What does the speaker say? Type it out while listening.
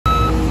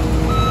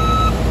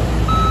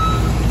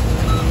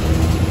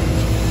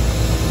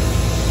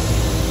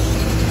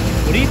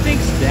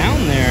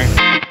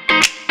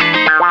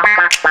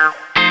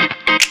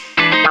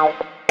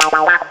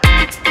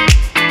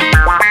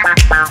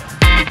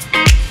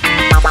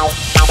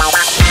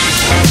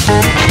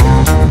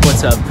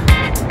What's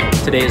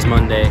up? Today is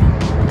Monday,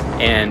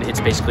 and it's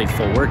basically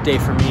full work day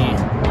for me.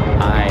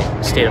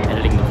 I stayed up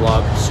editing the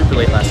vlog super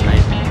late last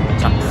night,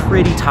 so I'm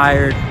pretty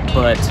tired,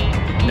 but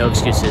no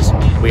excuses.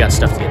 We got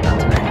stuff to get done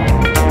today.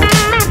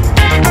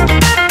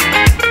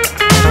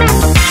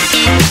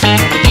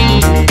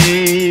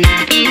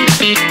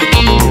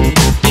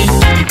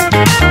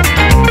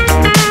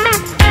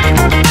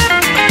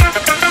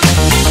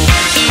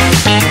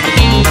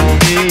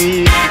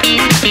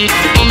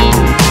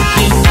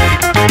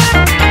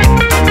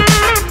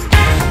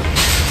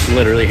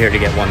 Literally here to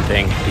get one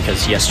thing,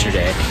 because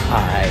yesterday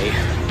I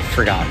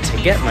forgot to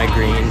get my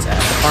greens at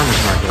the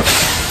farmer's market.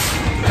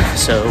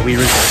 So we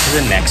resort to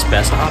the next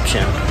best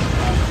option,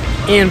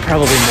 and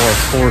probably more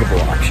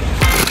affordable option.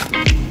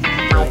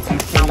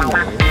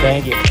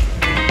 Thank you.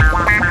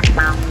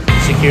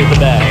 Secured the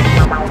bag.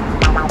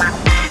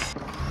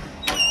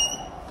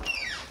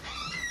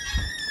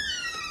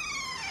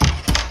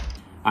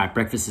 Alright,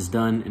 breakfast is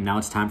done, and now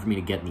it's time for me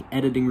to get in the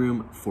editing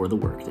room for the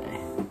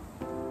workday.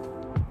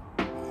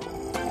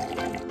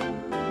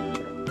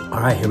 All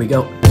right, here we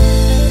go. All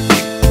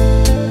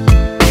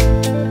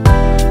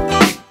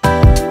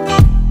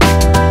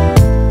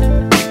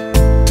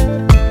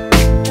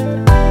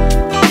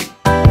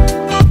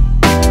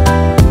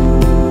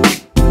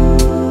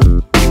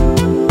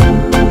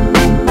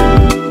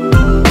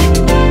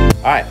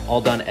right,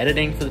 all done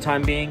editing for the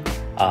time being.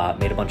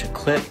 Made a bunch of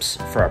clips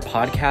for our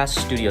podcast,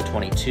 Studio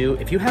 22.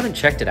 If you haven't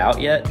checked it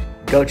out yet,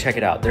 go check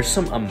it out. There's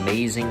some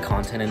amazing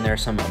content in there,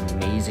 some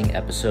amazing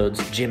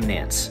episodes. Jim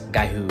Nantz,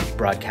 guy who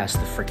broadcast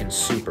the freaking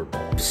Super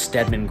Bowl.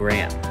 Stedman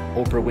Graham,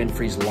 Oprah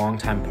Winfrey's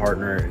longtime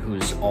partner,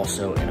 who's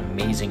also an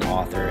amazing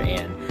author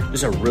and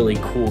just a really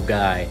cool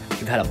guy.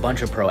 We've had a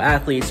bunch of pro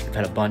athletes. We've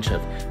had a bunch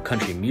of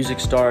country music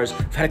stars.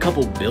 We've had a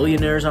couple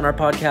billionaires on our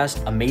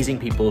podcast. Amazing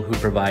people who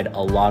provide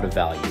a lot of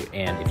value.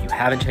 And if you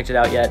haven't checked it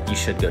out yet, you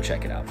should go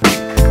check it out.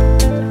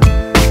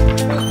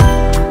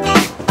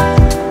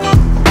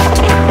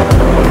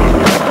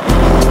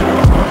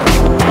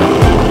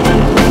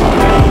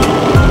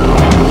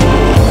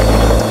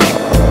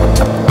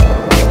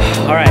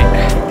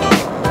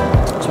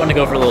 To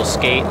go for a little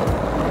skate,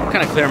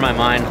 kind of clear my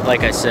mind.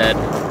 Like I said,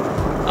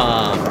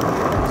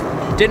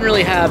 didn't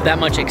really have that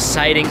much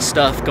exciting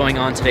stuff going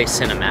on today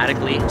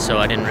cinematically, so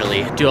I didn't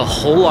really do a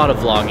whole lot of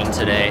vlogging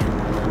today,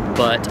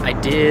 but I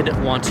did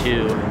want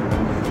to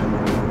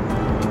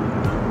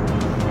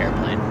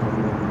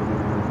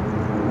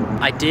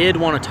I did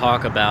want to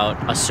talk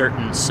about a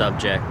certain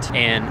subject,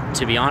 and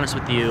to be honest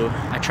with you,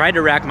 I tried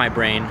to rack my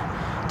brain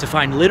to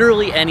find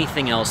literally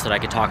anything else that I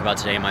could talk about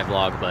today in my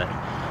vlog, but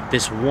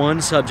this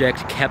one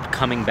subject kept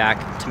coming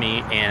back to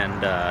me,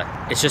 and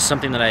it's just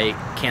something that I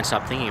can't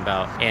stop thinking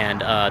about, and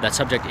that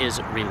subject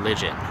is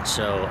religion.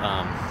 So,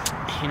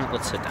 you know,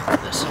 let's sit down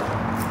with this.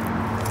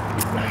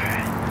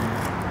 Alright.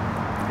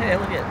 Hey,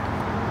 look at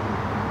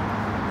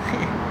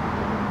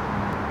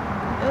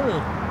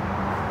oh.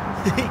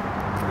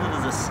 It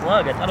was a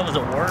slug. I thought it was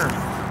a worm.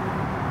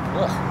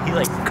 Ugh, he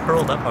like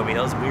curled up on me.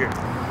 That was weird.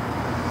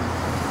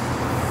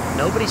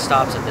 Nobody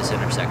stops at this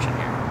intersection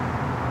here.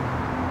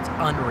 It's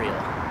unreal.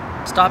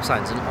 Stop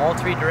signs in all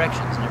three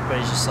directions, and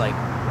everybody's just like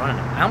running.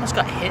 I almost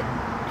got hit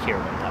here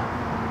one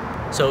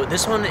time. So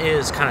this one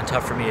is kind of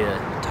tough for me to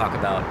talk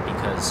about,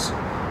 because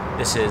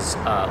this is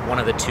one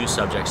of the two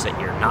subjects that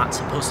you're not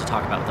supposed to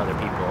talk about with other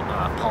people,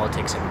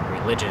 politics and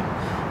religion.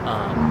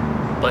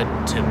 But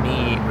to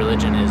me,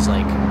 religion is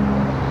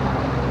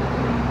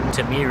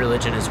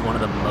one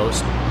of the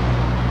most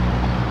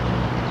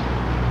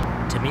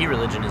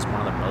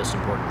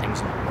important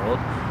things in the world,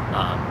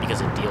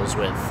 because it deals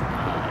with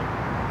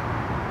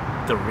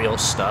the real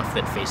stuff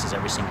that faces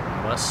every single one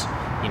of us.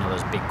 You know,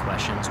 those big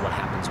questions, what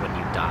happens when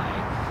you die,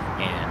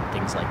 and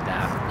things like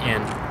that.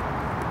 And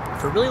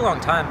for a really long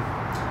time,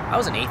 I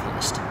was an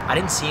atheist. I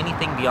didn't see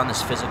anything beyond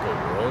this physical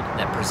world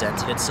that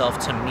presented itself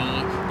to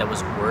me that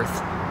was worth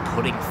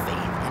putting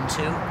faith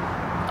into,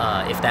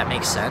 if that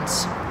makes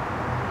sense.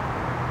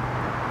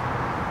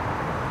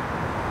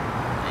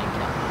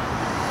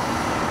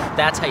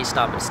 That's how you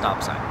stop at a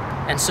stop sign.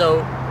 And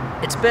so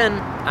it's been,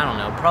 I don't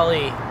know,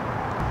 probably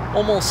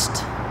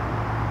almost,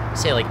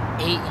 say like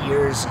 8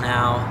 years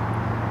now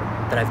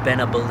that I've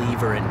been a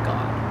believer in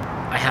God.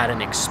 I had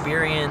an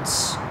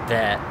experience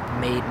that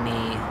made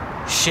me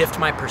shift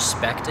my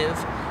perspective,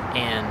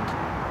 and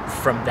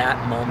from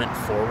that moment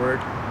forward,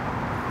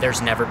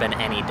 there's never been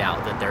any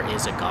doubt that there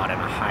is a God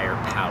and a higher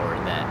power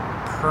that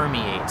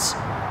permeates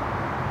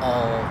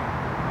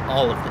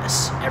all of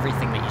this,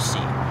 everything that you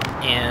see.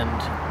 And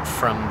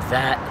from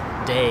that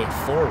day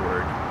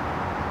forward,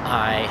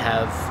 I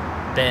have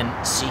been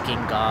seeking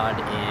God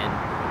in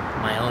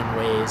my own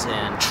ways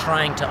and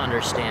trying to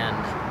understand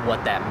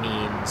what that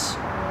means,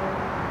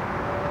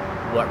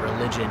 what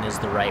religion is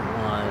the right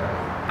one.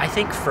 I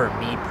think for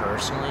me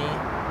personally,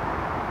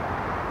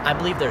 I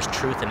believe there's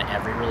truth in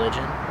every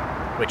religion,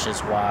 which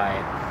is why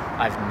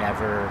I've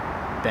never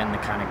been the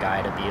kind of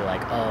guy to be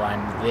like, oh,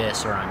 I'm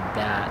this or I'm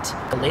that.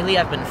 But lately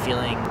I've been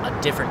feeling a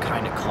different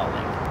kind of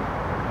calling.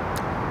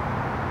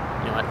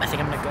 You know, but I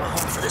think I'm gonna go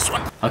home for this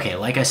one. Okay,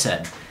 like I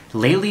said,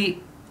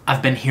 lately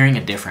I've been hearing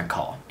a different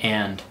call,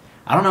 and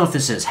I don't know if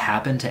this has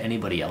happened to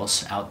anybody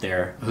else out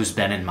there who's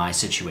been in my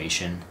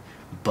situation,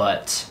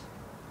 but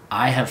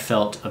I have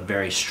felt a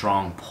very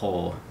strong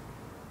pull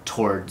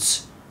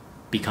towards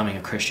becoming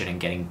a Christian and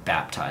getting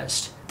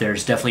baptized.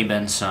 There's definitely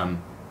been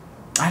some,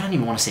 I don't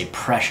even want to say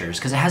pressures,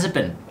 because it hasn't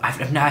been, I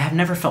have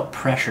never felt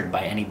pressured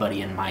by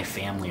anybody in my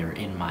family or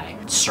in my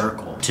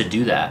circle to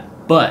do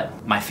that.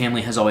 But my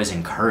family has always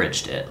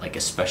encouraged it, like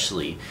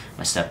especially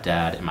my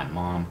stepdad and my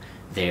mom.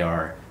 They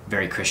are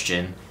very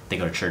Christian. They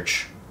go to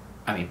church,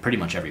 I mean, pretty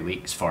much every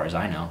week as far as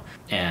I know.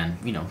 And,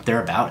 you know,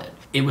 they're about it.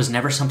 It was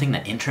never something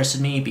that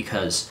interested me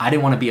because I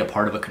didn't want to be a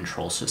part of a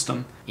control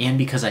system, and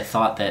because I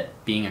thought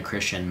that being a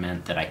Christian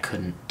meant that I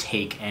couldn't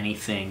take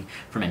anything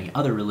from any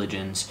other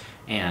religions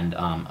and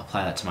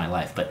apply that to my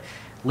life. But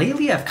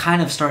lately I've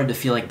kind of started to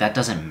feel like that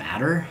doesn't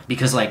matter,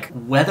 because like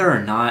whether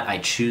or not I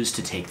choose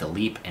to take the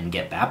leap and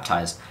get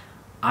baptized,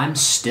 I'm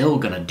still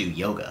gonna do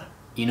yoga.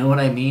 You know what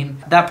I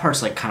mean? That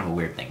part's like kind of a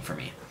weird thing for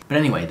me. But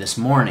anyway, this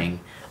morning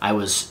I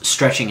was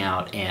stretching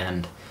out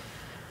and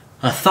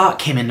a thought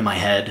came into my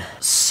head.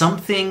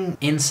 Something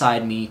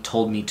inside me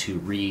told me to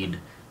read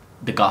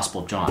the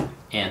Gospel of John.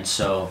 And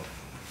so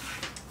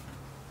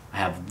I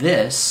have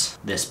this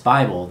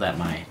Bible that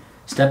my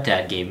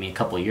stepdad gave me a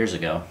couple years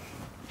ago.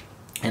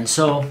 And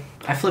so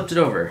I flipped it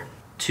over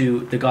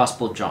to the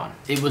Gospel of John.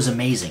 It was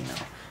amazing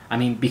though. I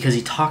mean, because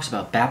he talks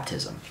about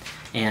baptism.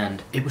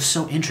 And it was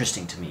so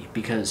interesting to me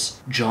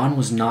because John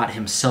was not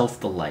himself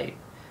the light,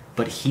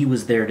 but he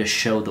was there to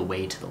show the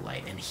way to the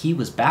light, and he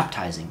was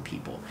baptizing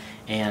people.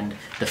 And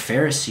the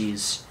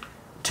Pharisees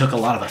took a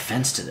lot of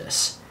offense to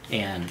this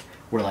and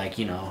were like,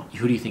 you know,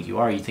 who do you think you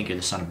are? You think you're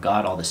the Son of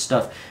God, all this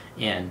stuff.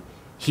 And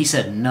he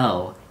said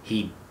no,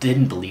 he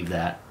didn't believe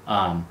that,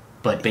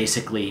 but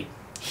basically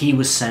he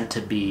was sent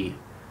to be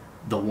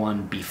the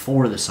one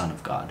before the Son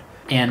of God.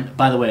 And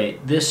by the way,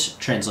 this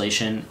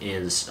translation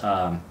is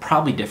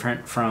probably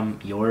different from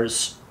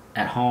yours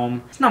at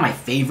home. It's not my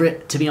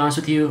favorite, to be honest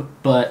with you,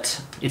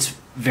 but it's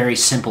very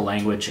simple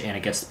language and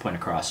it gets the point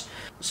across.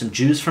 Some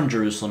Jews from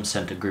Jerusalem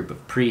sent a group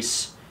of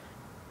priests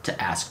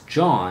to ask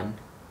John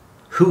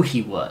who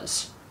he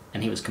was,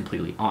 and he was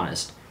completely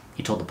honest.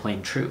 He told the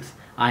plain truth.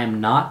 I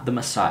am not the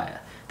Messiah.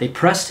 They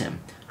pressed him.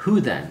 Who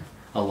then?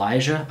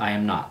 Elijah? I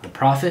am not. The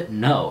prophet?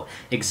 No.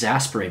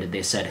 Exasperated,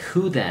 they said,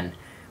 who then?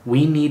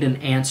 We need an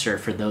answer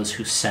for those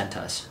who sent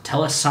us.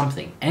 Tell us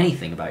something,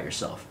 anything about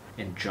yourself.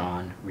 And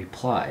John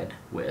replied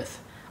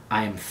with,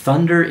 I am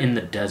thunder in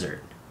the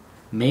desert.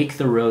 Make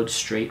the road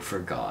straight for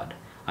God.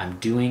 I'm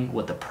doing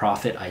what the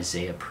prophet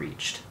Isaiah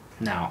preached.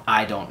 Now,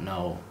 I don't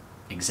know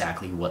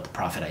exactly what the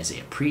prophet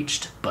Isaiah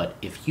preached, but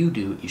if you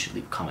do, you should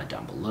leave a comment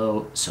down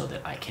below so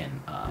that I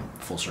can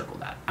full circle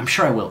that. I'm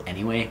sure I will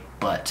anyway,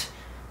 but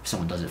if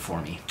someone does it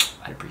for me,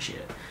 I'd appreciate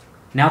it.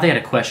 Now they had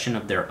a question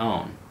of their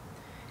own.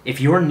 If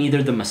you're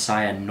neither the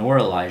Messiah nor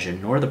Elijah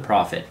nor the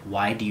prophet,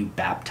 why do you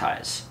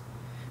baptize?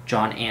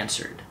 John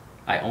answered,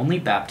 I only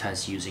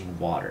baptize using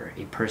water.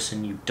 A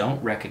person you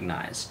don't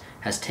recognize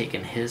has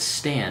taken his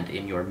stand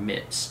in your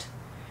midst.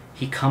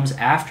 He comes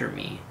after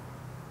me,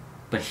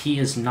 but he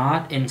is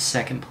not in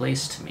second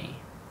place to me.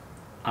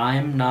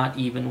 I'm not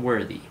even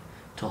worthy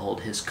to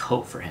hold his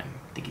coat for him.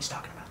 I think he's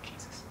talking about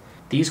Jesus.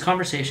 These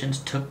conversations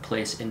took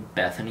place in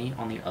Bethany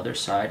on the other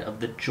side of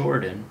the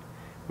Jordan,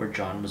 where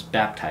John was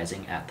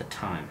baptizing at the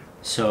time.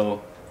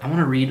 So I want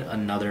to read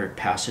another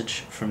passage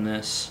from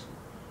this.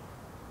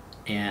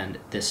 And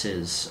this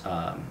is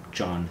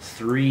John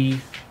 3. I'm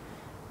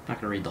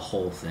not going to read the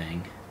whole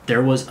thing.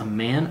 There was a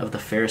man of the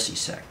Pharisee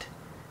sect,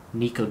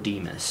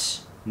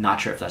 Nicodemus.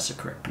 Not sure if that's the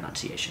correct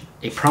pronunciation.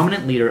 A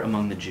prominent leader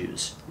among the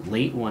Jews.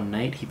 Late one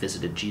night he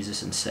visited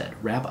Jesus and said,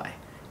 Rabbi,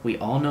 we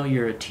all know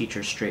you're a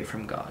teacher straight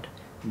from God.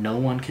 No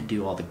one could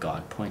do all the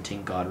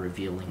God-pointing,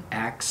 God-revealing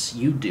acts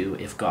you do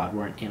if God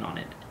weren't in on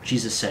it.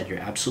 Jesus said, you're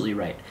absolutely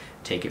right.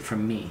 Take it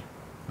from me.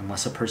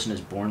 Unless a person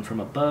is born from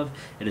above,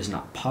 it is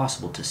not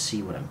possible to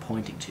see what I'm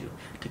pointing to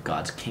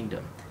God's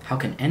kingdom. How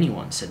can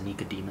anyone, said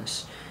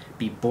Nicodemus,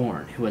 be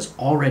born who has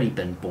already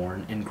been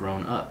born and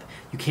grown up?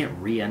 You can't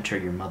re-enter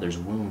your mother's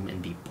womb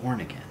and be born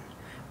again.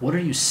 What are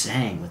you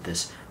saying with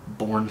this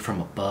born from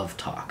above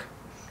talk?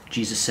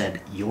 Jesus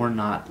said, you're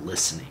not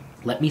listening.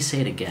 Let me say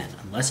it again.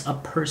 Unless a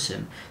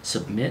person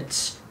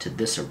submits to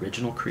this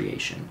original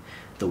creation,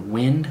 the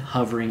wind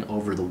hovering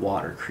over the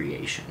water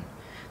creation,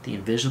 the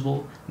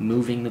invisible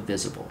moving the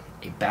visible,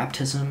 a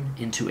baptism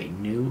into a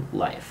new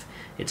life,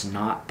 it's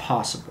not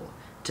possible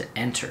to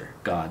enter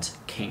God's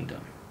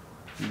kingdom.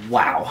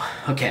 Wow.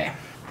 Okay.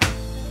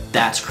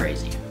 That's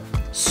crazy.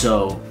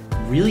 So,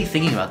 really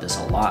thinking about this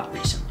a lot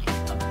recently.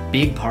 A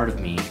big part of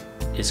me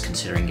is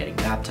considering getting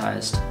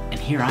baptized, and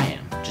here I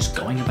am, just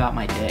going about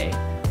my day,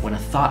 when a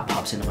thought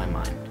pops into my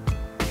mind.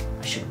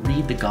 I should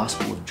read the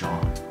Gospel of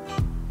John.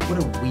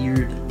 What a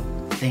weird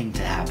thing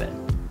to happen.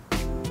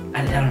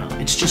 I don't know,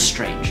 it's just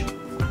strange.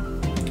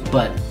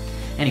 But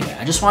anyway,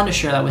 I just wanted to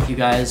share that with you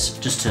guys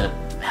just to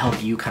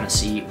help you kind of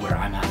see where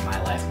I'm at in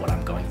my life, what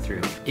I'm going through.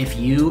 through. If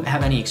you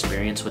have any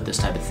experience with this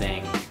type of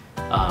thing,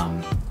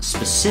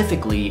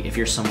 specifically if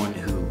you're someone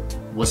who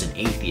was an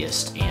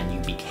atheist and you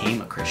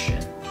became a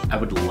Christian, I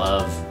would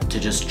love to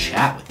just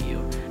chat with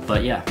you.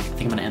 But yeah, I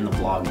think I'm gonna end the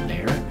vlog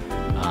there.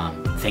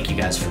 Thank you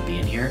guys for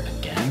being here.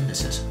 Again,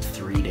 this is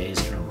 3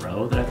 days in a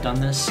row that I've done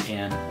this,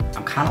 and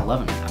I'm kind of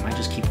loving it. I might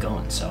just keep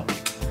going. So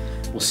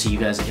we'll see you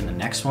guys in the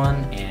next one,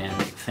 and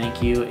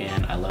thank you,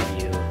 and I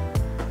love you.